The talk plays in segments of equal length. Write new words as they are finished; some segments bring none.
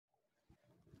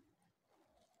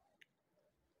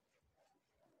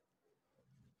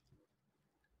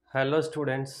Hello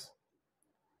students,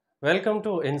 welcome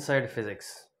to Inside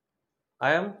Physics.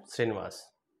 I am Srinivas.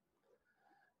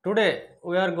 Today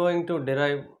we are going to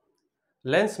derive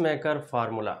lens maker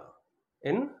formula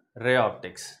in ray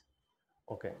optics.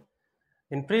 Okay.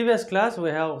 In previous class we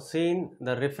have seen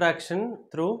the refraction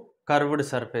through curved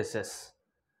surfaces.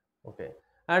 Okay.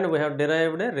 And we have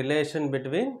derived a relation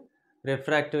between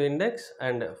refractive index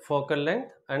and focal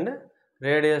length and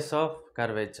radius of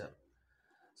curvature.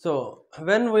 So,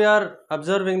 when we are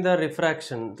observing the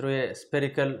refraction through a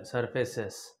spherical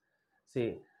surfaces,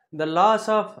 see the laws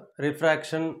of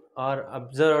refraction are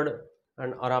observed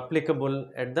and are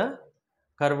applicable at the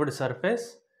curved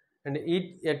surface and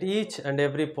at each and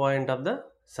every point of the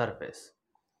surface.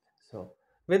 So,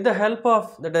 with the help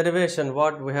of the derivation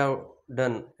what we have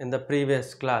done in the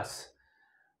previous class,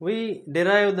 we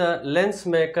derive the lens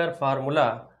maker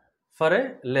formula for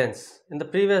a lens. In the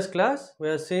previous class, we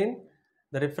have seen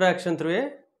the refraction through a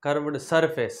curved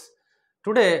surface.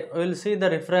 Today, we will see the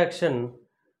refraction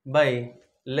by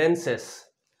lenses.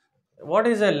 What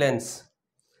is a lens?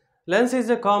 Lens is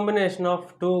a combination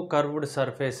of two curved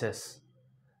surfaces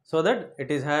so that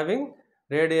it is having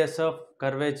radius of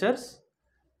curvatures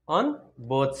on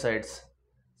both sides.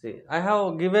 See, I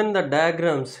have given the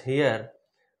diagrams here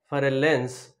for a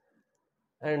lens,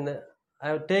 and I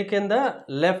have taken the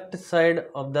left side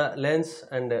of the lens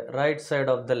and right side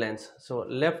of the lens. So,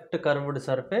 left curved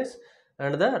surface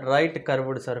and the right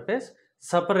curved surface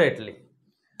separately.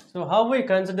 So, how we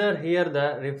consider here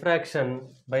the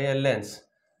refraction by a lens?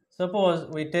 Suppose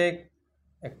we take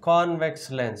a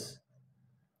convex lens.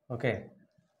 Okay.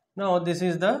 Now, this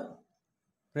is the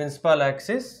principal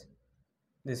axis.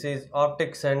 This is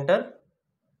optic center.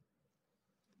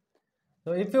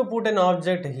 So, if you put an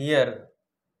object here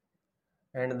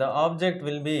and the object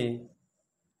will be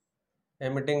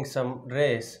emitting some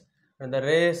rays and the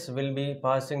rays will be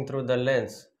passing through the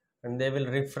lens and they will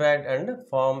refract and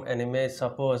form an image,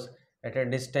 suppose at a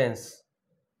distance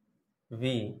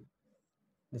v.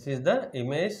 This is the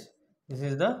image, this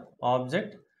is the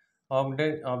object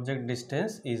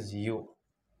distance is u.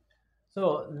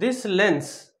 So this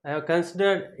lens, I have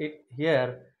considered it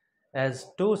here as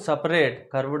two separate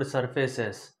curved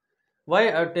surfaces. Why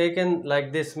I have taken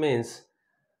like this means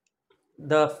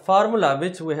the formula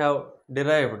which we have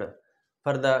derived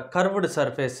for the curved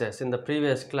surfaces in the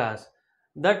previous class,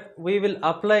 that we will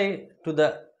apply to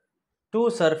the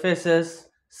two surfaces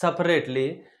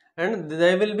separately and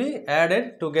they will be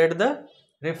added to get the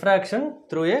refraction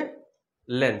through a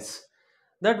lens.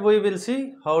 That we will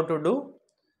see how to do.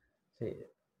 See,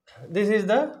 this is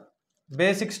the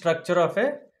basic structure of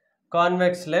a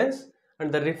convex lens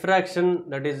and the refraction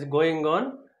that is going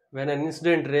on when an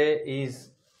incident ray is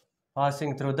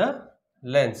passing through the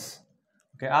lens.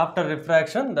 Okay, after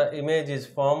refraction the image is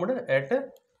formed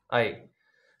at eye.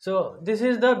 So this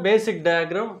is the basic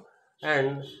diagram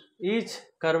and each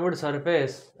curved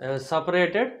surface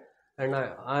separated,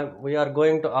 and we are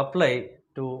going to apply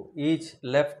to each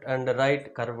left and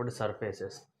right curved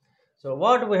surfaces. So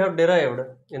what we have derived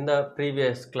in the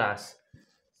previous class,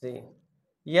 see,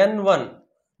 n1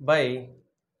 by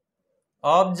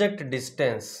object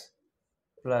distance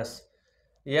plus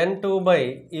n2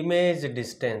 by image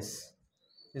distance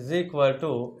is equal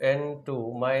to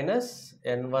n2 minus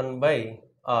n1 by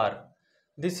r.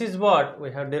 This is what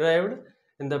we have derived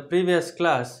in the previous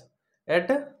class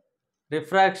at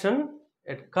refraction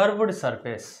at curved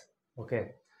surface.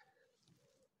 Okay.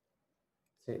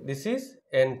 See, this is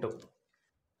n2.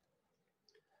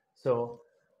 So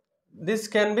this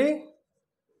can be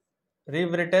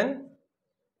rewritten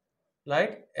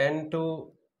like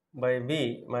n2 by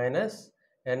v minus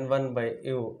n1 by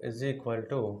u is equal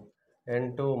to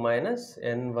n2 minus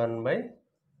n1 by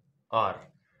r.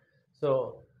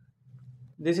 So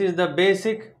this is the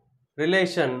basic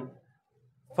relation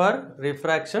for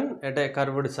refraction at a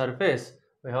curved surface.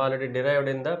 We have already derived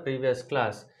in the previous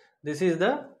class. This is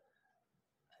the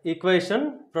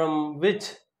equation from which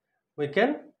we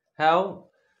can have,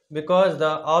 because the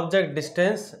object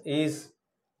distance is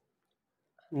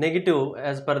negative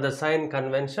as per the sign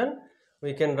convention,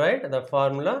 we can write the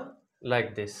formula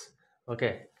like this.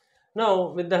 Okay. Now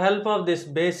with the help of this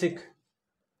basic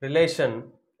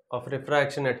relation of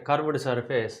refraction at curved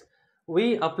surface,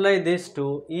 we apply this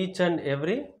to each and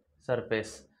every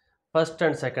surface, first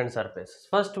and second surface.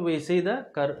 First we see the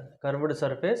curved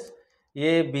surface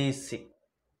ABC.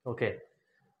 Okay.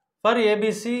 For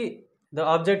ABC, the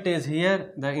object is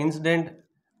here, the incident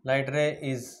light ray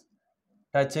is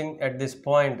touching at this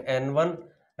point n1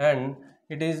 and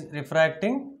it is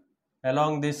refracting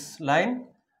along this line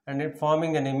and it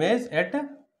forming an image at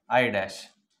I dash.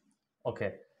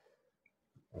 Okay.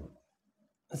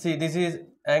 see, this is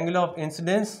angle of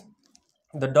incidence.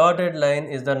 The dotted line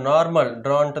is the normal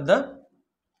drawn to the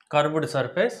curved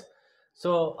surface.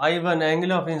 So I1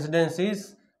 angle of incidence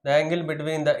is the angle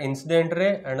between the incident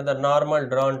ray and the normal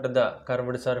drawn to the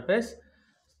curved surface.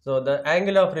 So the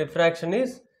angle of refraction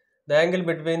is the angle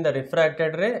between the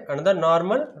refracted ray and the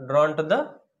normal drawn to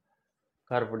the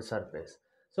curved surface.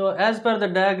 So as per the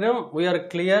diagram, we are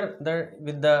clear that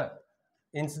with the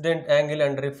incident angle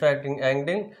and refracting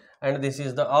angle, and this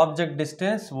is the object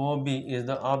distance. OB is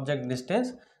the object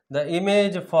distance. The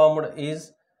image formed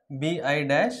is BI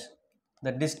dash.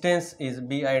 The distance is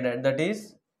BI dash, that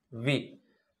is V.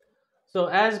 So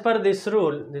as per this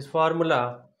rule, this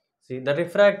formula, see the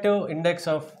refractive index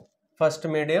of first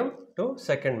medium to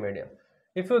second medium.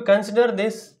 If you consider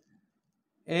this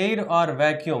air or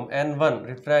vacuum N1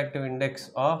 refractive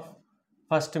index of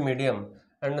first medium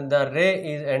and the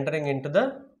ray is entering into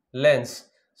the lens.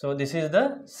 So this is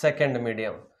the second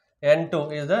medium.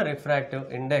 N2 is the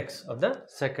refractive index of the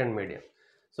second medium.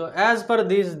 So as per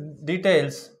these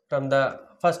details from the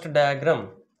first diagram,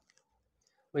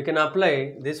 we can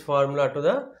apply this formula to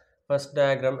the first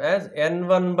diagram as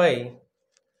N1 by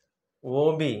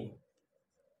OB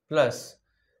plus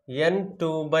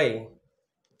N2 by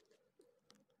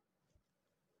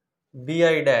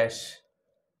BI dash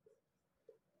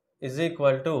is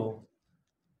equal to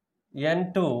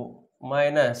N2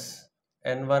 minus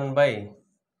N1 by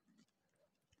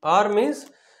R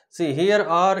means, see here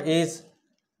R is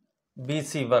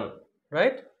BC1,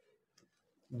 right?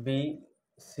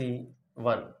 BC1.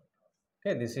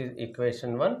 Okay, this is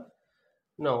equation 1.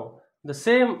 Now the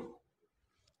same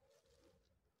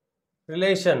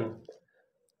relation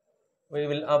we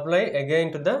will apply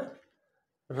again to the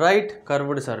right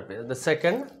curved surface, the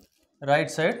second right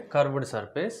side curved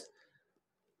surface.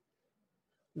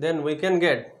 Then we can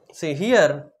get, see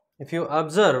here, if you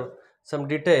observe some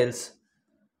details,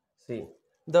 see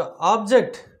the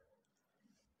object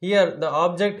here, the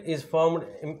object is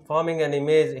forming an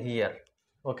image here.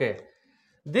 Okay,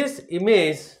 this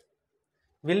image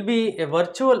will be a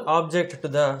virtual object to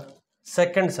the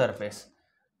second surface.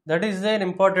 That is an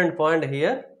important point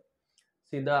here.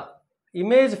 See, the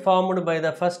image formed by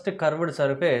the first curved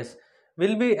surface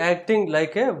will be acting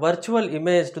like a virtual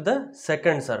image to the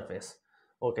second surface.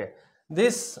 Okay,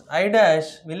 this I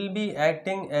dash will be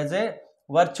acting as a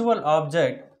virtual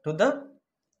object to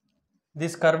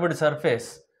this curved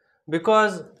surface,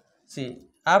 because see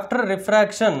after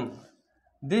refraction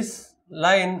this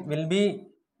line will be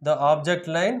the object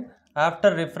line.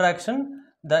 After refraction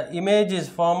the image is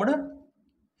formed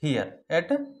here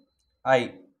at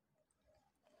I.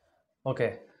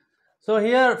 Okay, so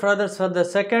here for the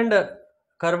second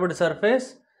curved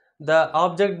surface, the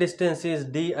object distance is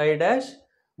di dash,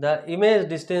 the image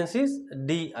distance is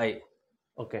di.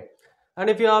 Okay, and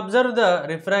if you observe the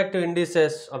refractive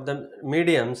indices of the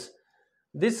mediums,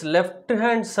 this left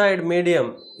hand side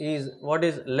medium is what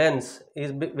is lens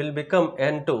will become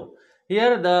N2.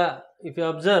 Here the, if you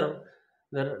observe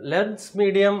the lens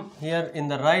medium here in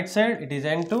the right side, it is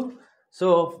N2.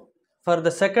 So for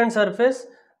the second surface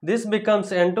this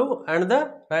becomes N2 and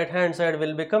the right hand side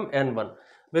will become N1,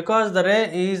 because the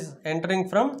ray is entering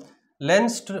from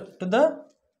lens to the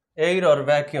air or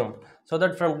vacuum, so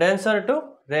that from denser to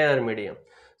rarer medium.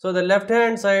 So the left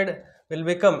hand side will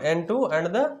become N2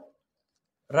 and the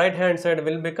right hand side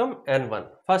will become N1.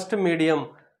 First medium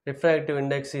refractive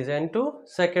index is N2,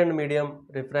 second medium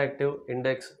refractive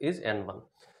index is N1.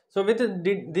 So with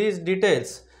these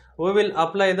details we will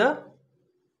apply the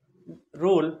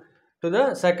rule to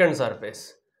the second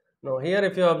surface. Now here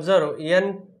if you observe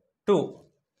N2,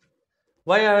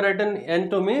 why I have written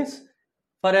N2 means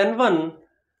for N1,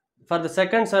 for the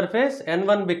second surface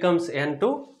N1 becomes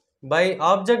N2 by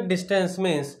object distance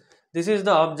means this is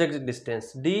the object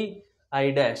distance di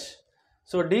dash.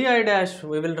 So di dash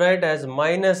we will write as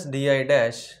minus di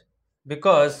dash,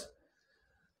 because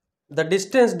the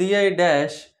distance di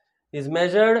dash is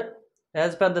measured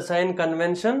as per the sign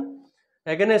convention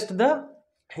against the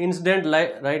incident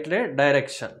right ray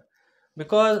direction,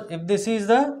 because if this is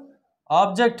the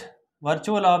object,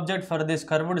 virtual object for this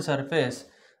curved surface,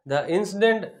 the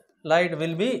incident light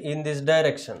will be in this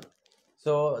direction.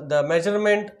 So the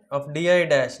measurement of di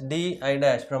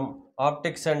dash from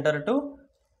optic center to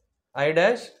I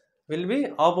dash will be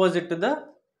opposite to the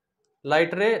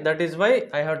light ray. That is why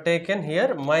I have taken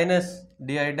here minus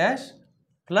di dash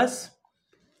plus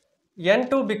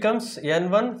N2 becomes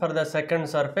N1 for the second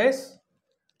surface.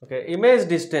 Okay, image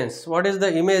distance, what is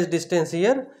the image distance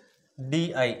here?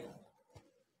 di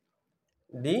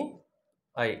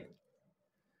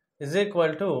is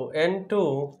equal to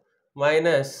N2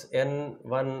 minus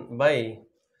N1 by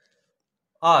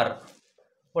R.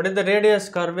 What is the radius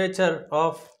curvature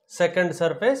of second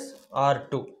surface?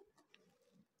 R2.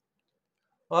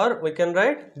 Or we can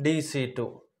write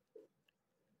DC2.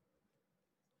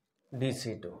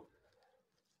 DC2.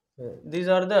 These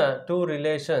are the two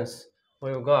relations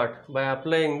we got by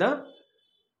applying the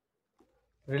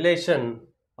relation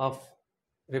of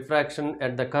refraction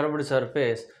at the curved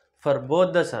surface for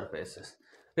both the surfaces.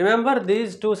 Remember,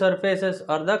 these two surfaces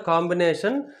are the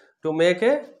combination to make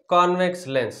a convex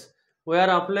lens. We are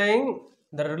applying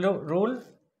the rule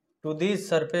to these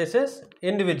surfaces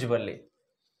individually.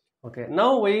 Okay,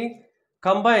 now we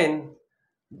combine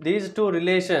these two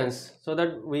relations so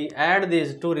that we add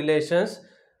these two relations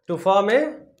to form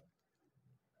a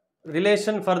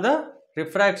relation for the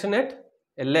refraction at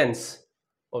a lens.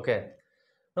 Okay,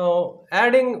 now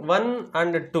adding 1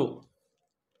 and 2,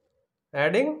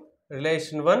 adding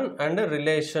relation 1 and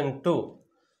relation 2.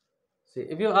 See,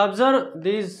 if you observe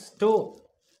these two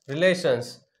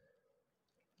relations,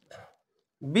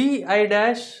 bi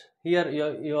dash, here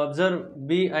you observe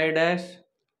bi dash,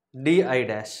 di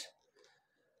dash.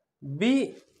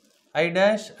 Bi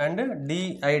dash and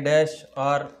di dash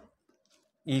are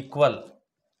equal.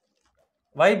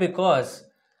 Why? Because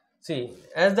see,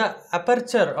 as the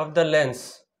aperture of the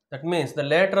lens, that means the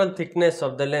lateral thickness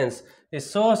of the lens is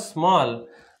so small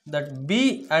that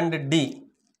B and D,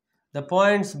 the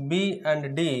points B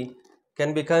and D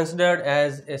can be considered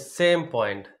as a same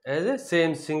point, as a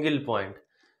same single point.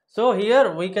 So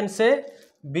here we can say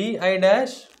BI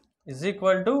dash is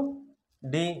equal to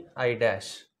DI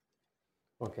dash.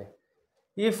 Okay.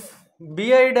 If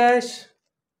BI dash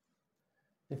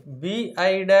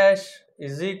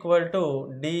is equal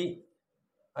to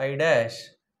DI dash,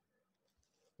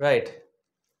 right,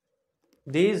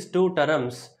 these two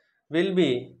terms will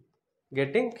be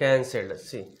getting cancelled.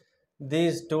 See,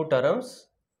 these two terms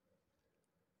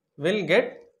will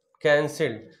get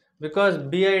cancelled because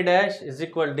bi dash is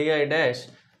equal to di dash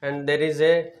and there is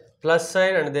a plus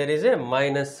sign and there is a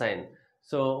minus sign.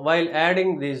 So while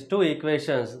adding these two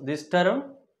equations, this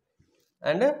term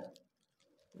and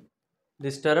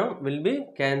this term will be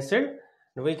cancelled.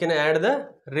 We can add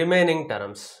the remaining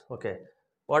terms. Okay,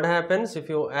 what happens if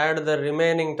you add the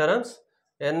remaining terms?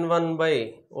 N1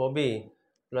 by OB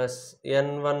plus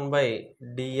N1 by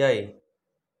DI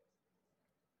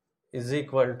is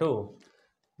equal to,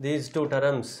 these two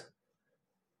terms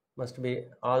must be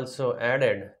also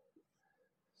added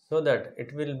so that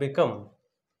it will become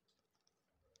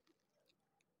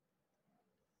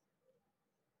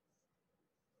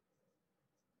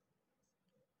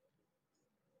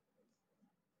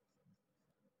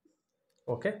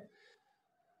okay.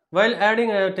 While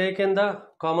adding, I have taken the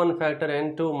common factor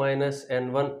N2 minus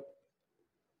N1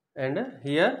 and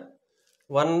here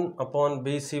 1 upon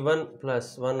BC1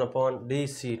 plus 1 upon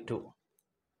DC2.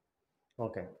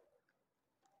 Okay.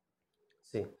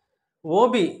 See,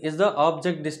 OB is the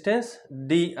object distance,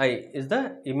 DI is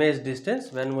the image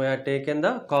distance when we have taken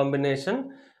the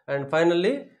combination, and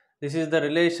finally this is the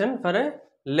relation for a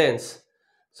lens.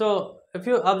 So if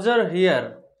you observe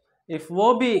here, if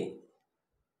OB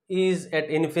is at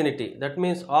infinity, that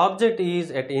means object is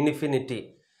at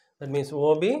infinity, that means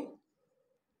OB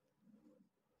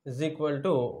is equal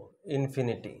to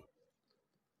infinity.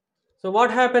 So what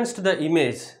happens to the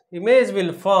image? Image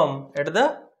will form at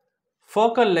the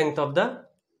focal length of the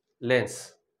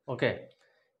lens. Okay,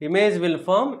 image will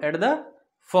form at the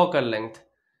focal length.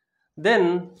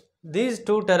 Then these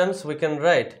two terms we can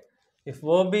write, if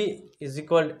OB is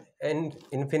equal to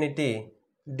infinity,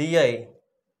 DI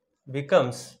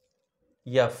becomes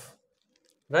F,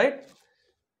 right?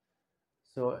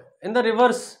 So in the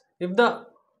reverse, if the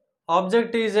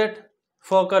object is at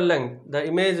focal length, the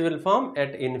image will form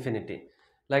at infinity.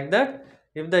 Like that,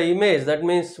 if the image, that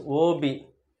means OB,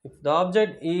 if the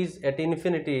object is at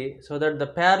infinity, so that the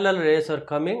parallel rays are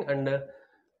coming and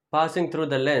passing through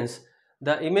the lens,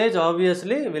 the image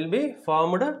obviously will be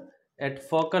formed at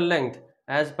focal length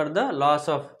as per the laws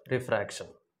of refraction.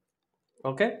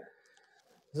 Okay.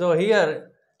 So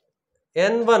here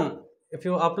N1, if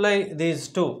you apply these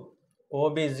two,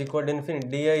 OB is equal to infinity,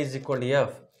 DI is equal to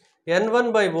F.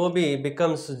 N1 by OB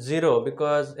becomes 0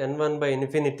 because N1 by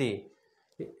infinity,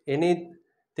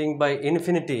 anything by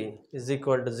infinity is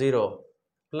equal to 0,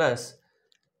 plus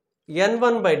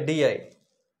N1 by DI.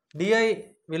 DI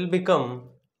will become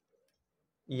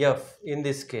F in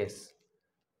this case.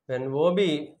 When OB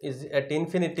is at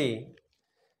infinity,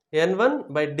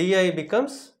 N1 by DI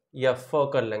becomes F,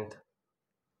 focal length.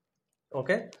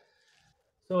 Okay.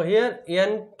 So here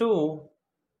N2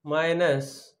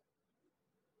 minus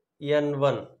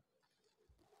N1.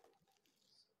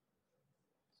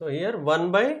 So here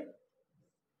 1 by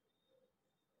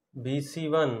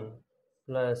bc1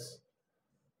 plus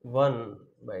 1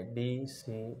 by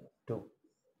dc2.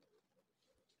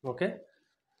 Okay,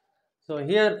 so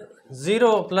here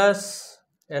 0 plus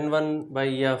n1 by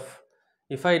f.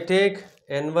 If I take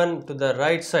n1 to the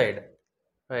right side,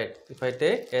 right, if I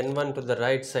take n1 to the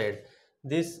right side,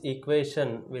 this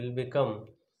equation will become,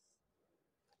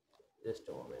 just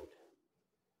a moment,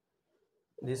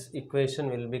 this equation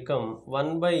will become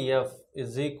 1 by f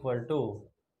is equal to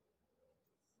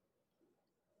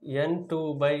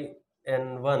n2 by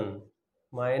n1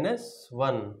 minus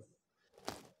 1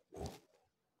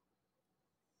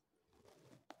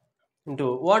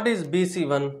 into what is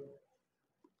bc1?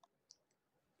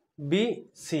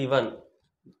 bc1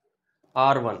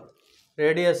 r1,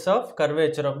 radius of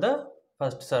curvature of the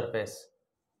first surface,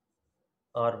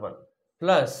 r1,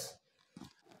 plus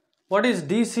what is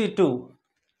dc2?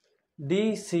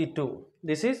 dc2,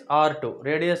 this is r2,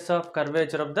 radius of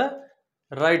curvature of the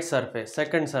right surface,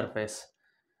 second surface.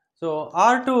 So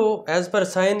r2, as per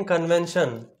sign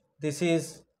convention, this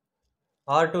is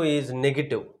r2 is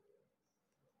negative.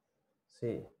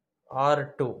 See,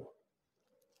 r2,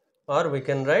 or we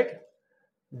can write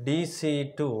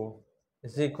dc2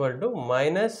 is equal to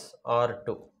minus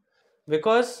r2,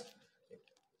 because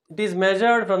it is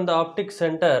measured from the optic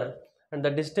center and the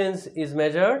distance is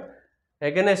measured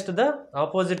against the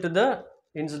opposite to the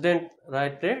incident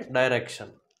right ray direction.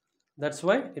 That's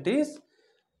why it is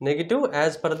negative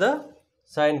as per the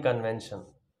sign convention.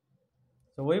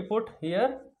 So we put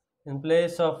here, in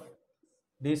place of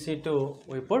dc2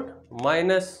 we put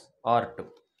minus r2.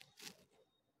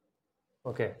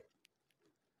 Okay,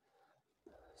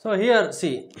 so here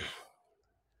see,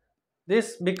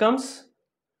 this becomes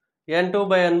n2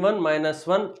 by n1 minus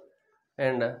 1,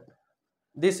 and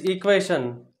this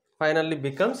equation finally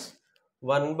becomes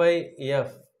 1 by f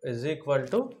is equal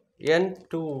to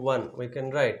n21. We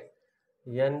can write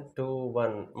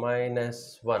n21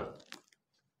 minus 1,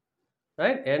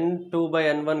 right? n2 by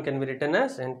n1 can be written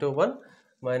as n21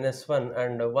 minus 1,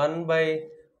 and 1 by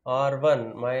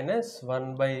r1 minus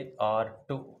 1 by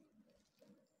r2.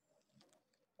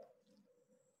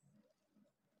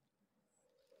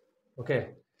 Okay,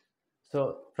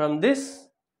 so from this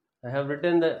I have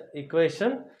written the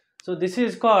equation. So this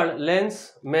is called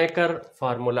lens maker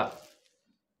formula.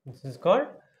 This is called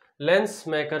lens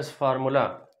maker's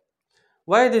formula.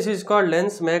 Why this is called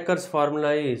lens maker's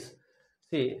formula is,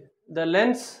 see, the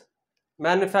lens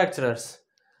manufacturers,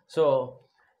 so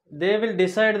they will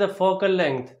decide the focal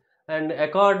length, and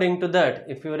according to that,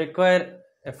 if you require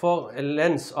a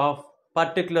lens of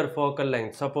particular focal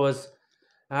length, suppose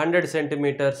 100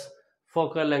 centimeters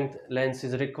focal length lens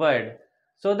is required,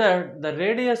 so that the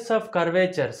radius of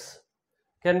curvatures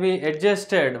can be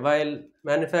adjusted while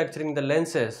manufacturing the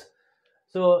lenses.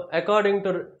 So according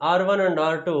to R1 and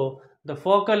R2, the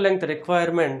focal length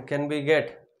requirement can be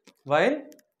get while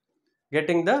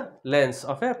getting the lens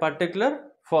of a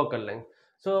particular focal length.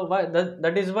 So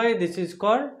that is why this is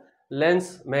called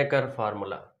lens maker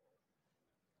formula.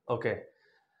 Okay,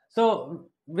 so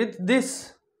with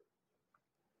this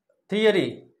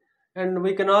theory, and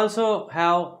we can also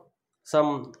have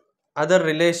some other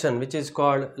relation which is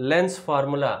called lens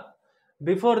formula.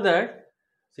 Before that,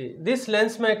 see, this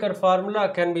lens maker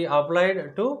formula can be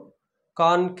applied to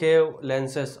concave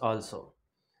lenses also.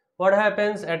 What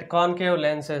happens at concave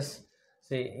lenses?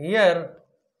 See, here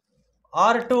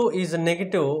R2 is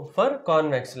negative for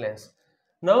convex lens.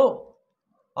 Now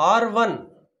R1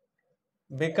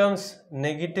 becomes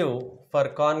negative for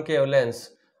concave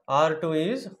lens.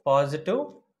 R2 is positive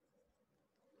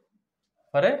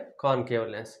for a concave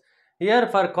lens. Here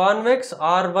for convex,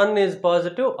 R1 is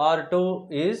positive,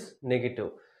 R2 is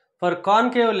negative. For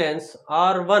concave lens,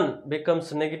 R1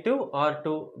 becomes negative,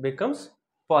 R2 becomes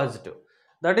positive.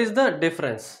 That is the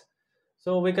difference.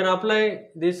 So we can apply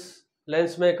this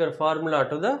lens maker formula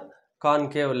to the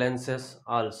concave lenses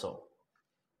also.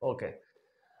 Okay.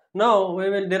 Now we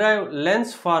will derive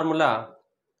lens formula.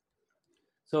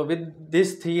 So with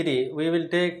this theory, we will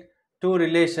take two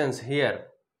relations here.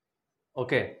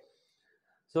 Okay.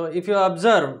 So if you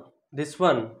observe this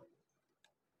one,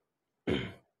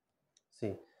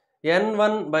 see,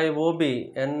 n1 by OB,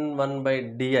 n1 by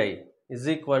di is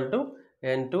equal to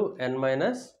n2 n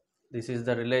minus, this is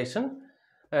the relation,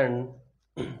 and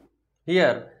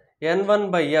here n1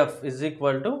 by f is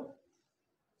equal to,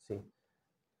 see,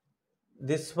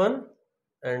 this one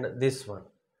and this one.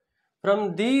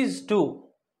 From these two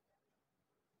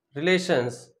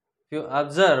relations, if you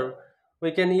observe,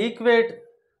 we can equate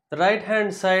the right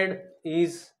hand side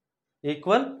is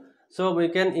equal, so we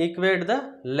can equate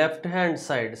the left hand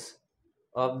sides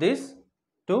of these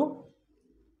two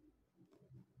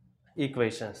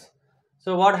equations.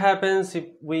 So what happens if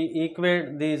we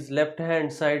equate these left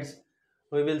hand sides,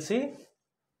 we will see,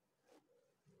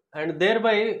 and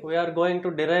thereby we are going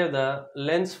to derive the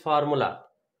length formula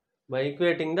by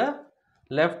equating the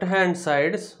left hand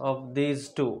sides of these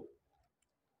two,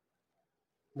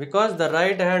 because the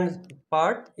right hand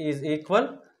part is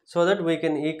equal, so that we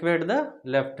can equate the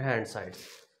left hand side.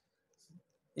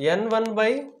 N1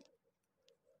 by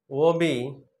OB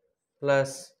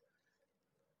plus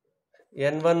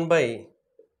N1 by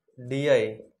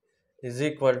DI is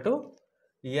equal to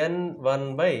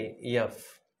N1 by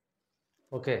F.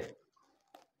 Okay,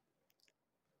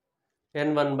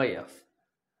 N1 by F.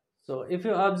 So if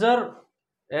you observe,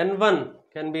 N1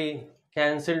 can be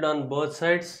cancelled on both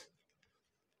sides.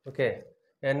 Okay,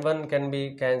 N1 can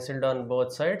be cancelled on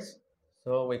both sides.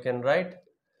 So we can write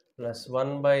plus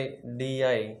 1 by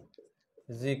DI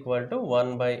is equal to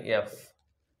 1 by F.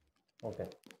 Okay.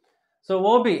 So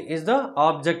OB is the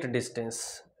object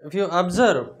distance. If you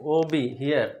observe OB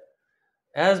here,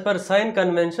 as per sign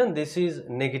convention, this is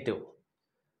negative.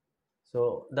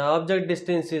 So the object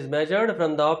distance is measured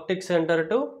from the optic center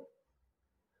to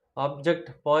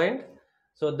object point.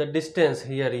 So the distance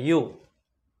here U,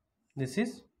 this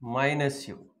is minus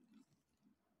U.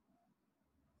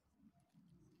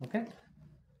 Okay.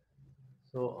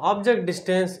 So object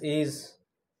distance is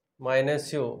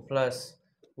minus U plus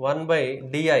 1 by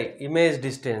DI, image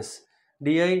distance.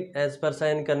 DI, as per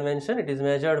sign convention, it is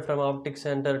measured from optic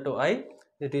center to I.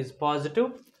 It is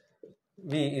positive.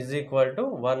 V is equal to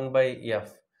 1 by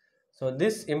F. So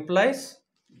this implies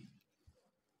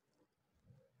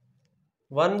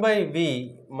 1 by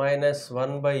V minus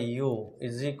 1 by U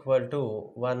is equal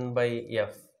to 1 by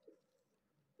F.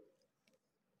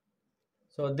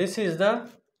 So this is the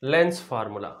lens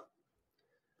formula.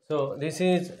 So this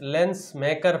is lens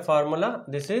maker formula,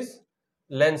 this is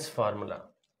lens formula.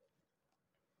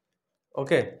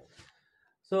 Okay.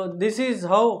 So this is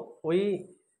how we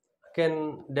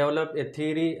can develop a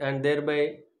theory, and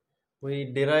thereby we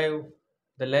derive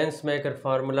the lens maker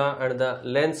formula and the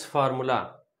lens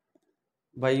formula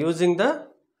by using the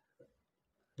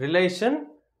relation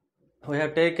we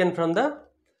have taken from the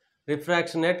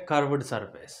refraction at curved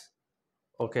surface.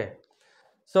 Okay.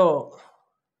 So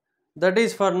that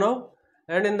is for now,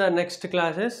 and in the next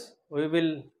classes we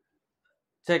will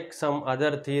check some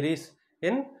other theories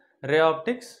in ray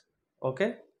optics.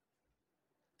 Okay.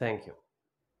 Thank you.